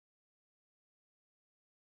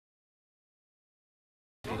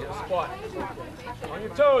Spot. On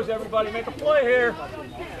your toes, everybody. Make a play here.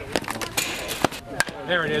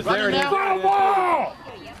 There it is. There it is. Ball!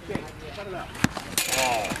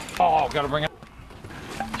 Oh, gotta bring it.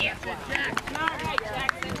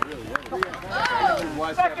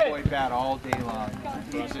 Watch that boy bat all day long.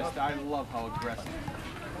 He's just, I love how aggressive.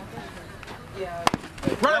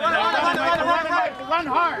 Run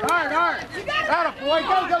hard. Atta boy,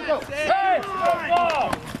 go. Hey,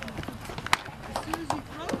 ball!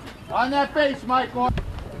 On that base, Michael.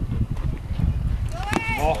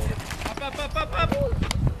 Up.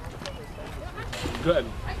 Good.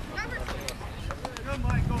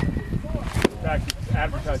 Back,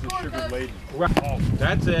 advertise as sugar laden.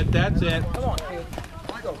 That's it. Come on.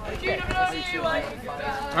 All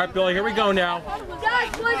right, Billy, here we go now.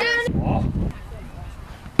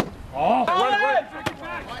 Oh! Run.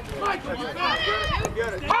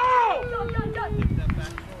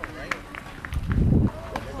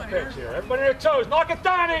 Pitch here. Everybody on their toes. Knock it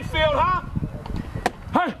down infield, huh?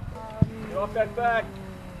 Hey! Get off that back.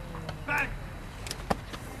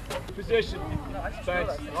 Position.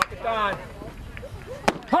 Spence. Knock it down.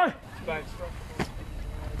 Hey! Spence.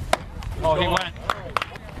 Oh, he went.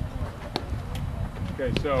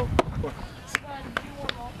 Okay, so.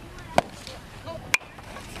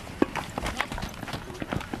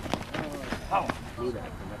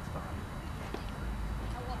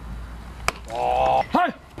 Oh!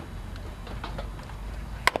 Hey!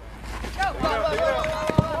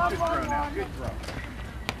 Good throw now, good throw.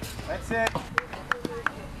 That's it.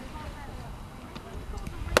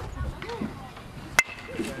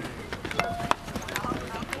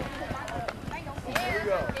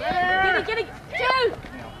 Get it, two!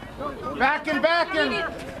 Backing.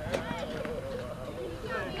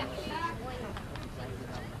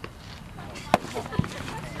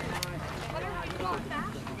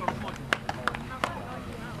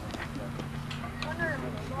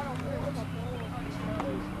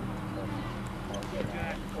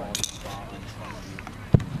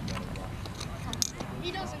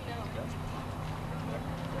 He doesn't know.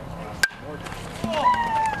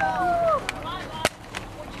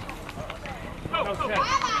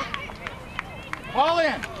 All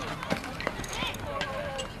in.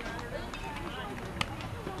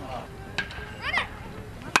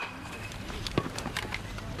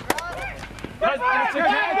 That's a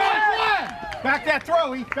catch. Back that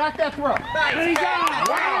throw, E. Back that throw.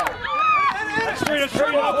 Wow. That's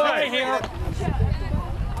straight up play here.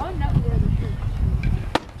 Oh, no.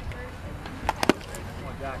 Come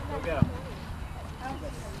on, Jack. Go get him.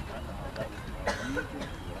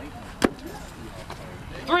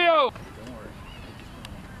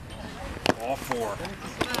 All four.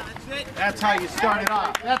 That's how you start it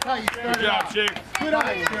off. Good job, Chief. Good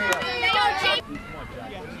eye, Chief. Come on, Jack.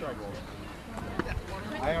 Strike.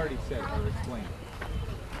 I already said, I explained.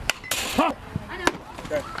 Huh.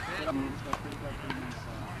 Okay.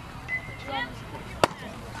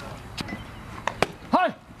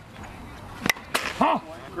 Hi. Huh.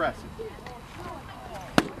 Aggressive.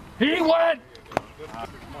 He went.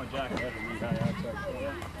 Come on, Jack. I have to read high outside.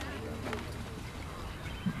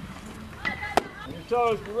 On your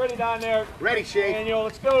toes. Be ready down there. Ready, Shake. Daniel,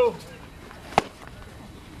 let's go.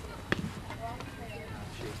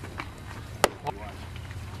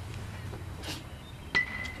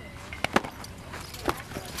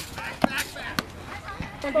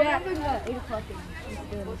 Jack. 8 o'clock.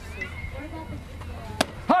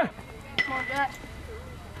 Hi. Come on, Jack.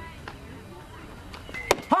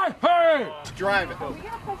 Hi. Hey. Drive it.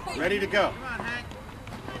 Ready to go.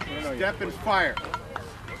 Step and fire.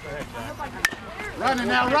 Running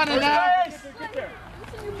now. Get there.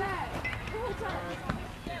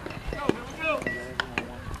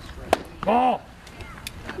 Ball.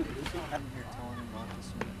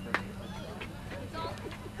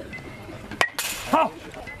 Huh.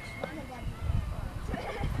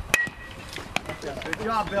 Good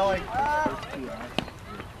job, Billy.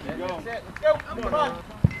 There you go. Let's go. Come on.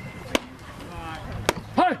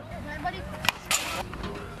 Hi.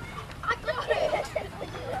 I got it!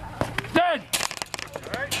 Dead.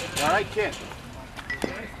 All right, kid.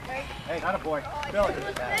 Hey, not a boy. Billy.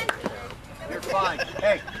 You're fine.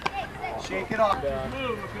 Hey, shake it off. The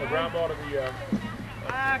ground ball to the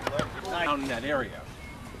Down in that area.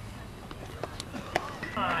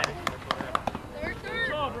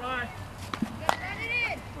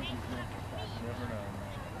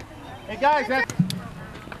 Hey, guys, that's...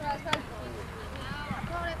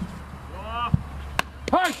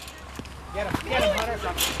 Hi. Get him, Hunter.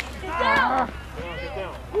 get down.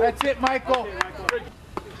 That's it, Michael.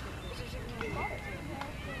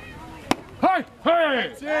 Hey,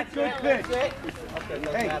 hey! That's it, good pitch.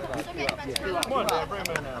 Hey, Come on, Dad, bring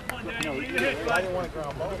him in now. I didn't want to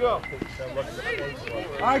ground ball. Go.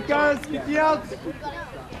 All right, guys, get the outs.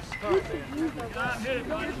 Come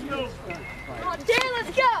on, Dan,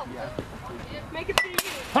 let's go. Make it for you.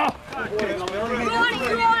 Ha!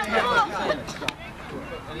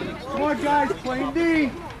 Come on, guys, playing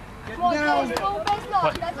D. Come on, Down. guys, a little base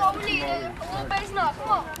knock. That's all we need. A little base knock. Come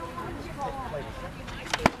on.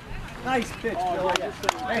 Nice pitch, Billy.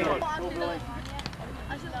 Hey.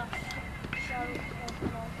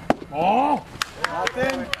 Oh!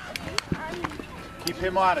 Nothing. Keep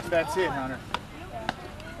him honest. That's it, Hunter.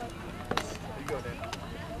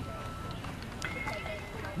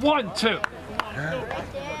 1, 2. Do you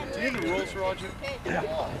have the rules, Roger?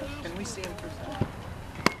 Yeah. Can we see him for a second?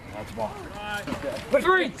 That's ball.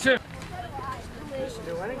 3, 2.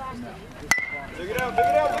 Pick it up, pick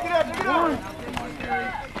it up, pick it up, pick it up.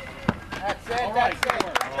 That's it, that's it.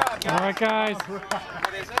 Good job, All right, guys.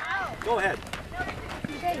 Go ahead.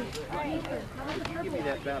 Give me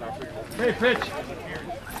that bat, I'll forget. Hey, pitch.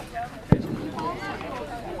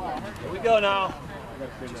 Here we go now.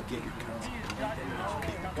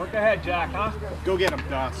 Work ahead, Jack, huh? Go get him,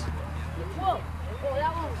 Doss. Whoa. Oh,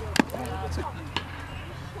 that one.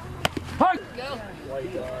 Hey!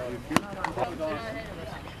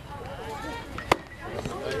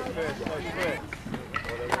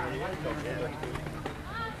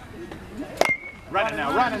 Running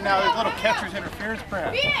now. There's a little catcher's interference,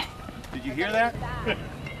 perhaps. Did you hear that?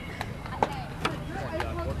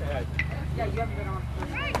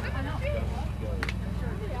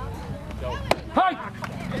 Hey!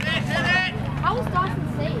 How was Dawson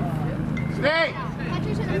safe? Stay!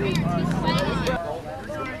 Catcher's interference. He's playing.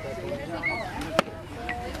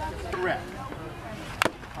 Correct.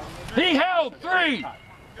 He held 3.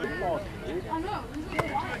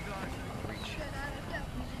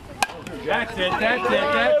 That's it, that's it,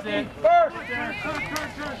 that's it. First!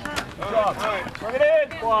 Good job. Bring it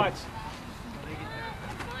in, watch.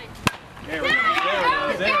 There it is,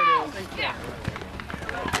 there it is.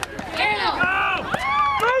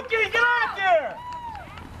 Mookie, get out there!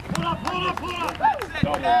 Pull up.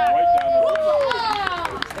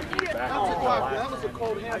 Right down that was a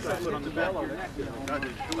cold hand. I put on the back of your neck.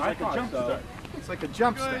 It's like a jump start. It's like a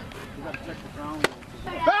jump start. You gotta check the ground.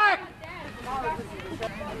 Back!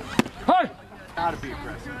 Hey! Gotta be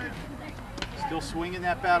aggressive. Still swinging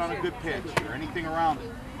that bat on a good pitch or anything around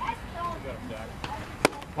it.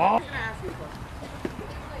 Ball.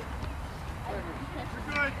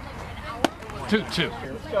 2, 2.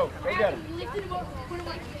 Let's go. Go get him.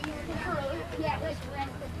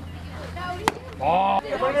 Ball.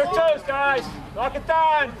 Bring your toes, guys. Lock it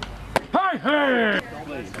down. Hey, hey!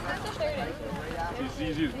 It's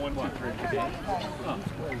easy as 1, 2, 3.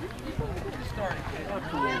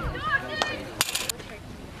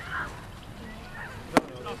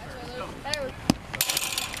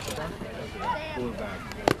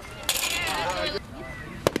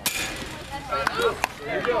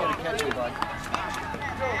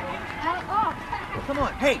 Come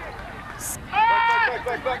on. Hey.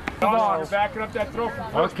 Come on, you're backing up that throw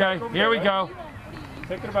from first. Okay, here we go.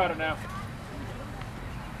 Thinking about it now.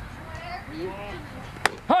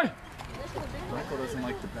 Hey! Michael doesn't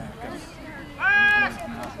like the back.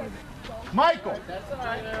 Michael!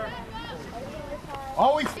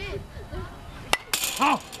 Always.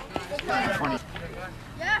 Oh!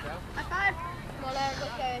 Yeah, high five. Well, that's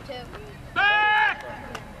okay, too.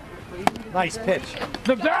 Nice pitch.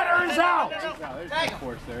 The batter is out! There's the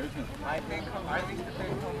force there, isn't it? I think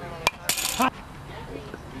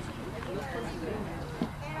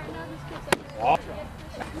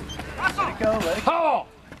Let it go, let it go. Call!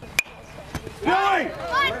 Billy!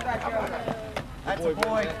 That's a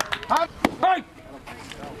boy. Hey!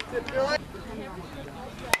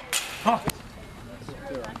 Huh.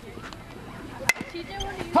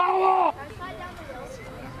 Foul!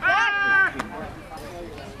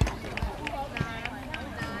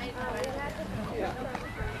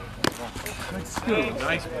 Good steal.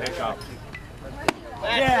 Nice pickup.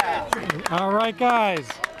 Yeah. All right, guys.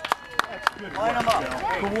 Line them up.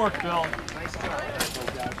 Good work, Bill.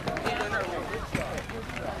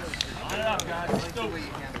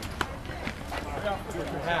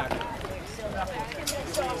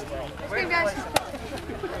 Good guys.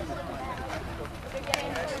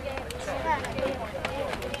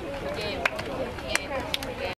 Game.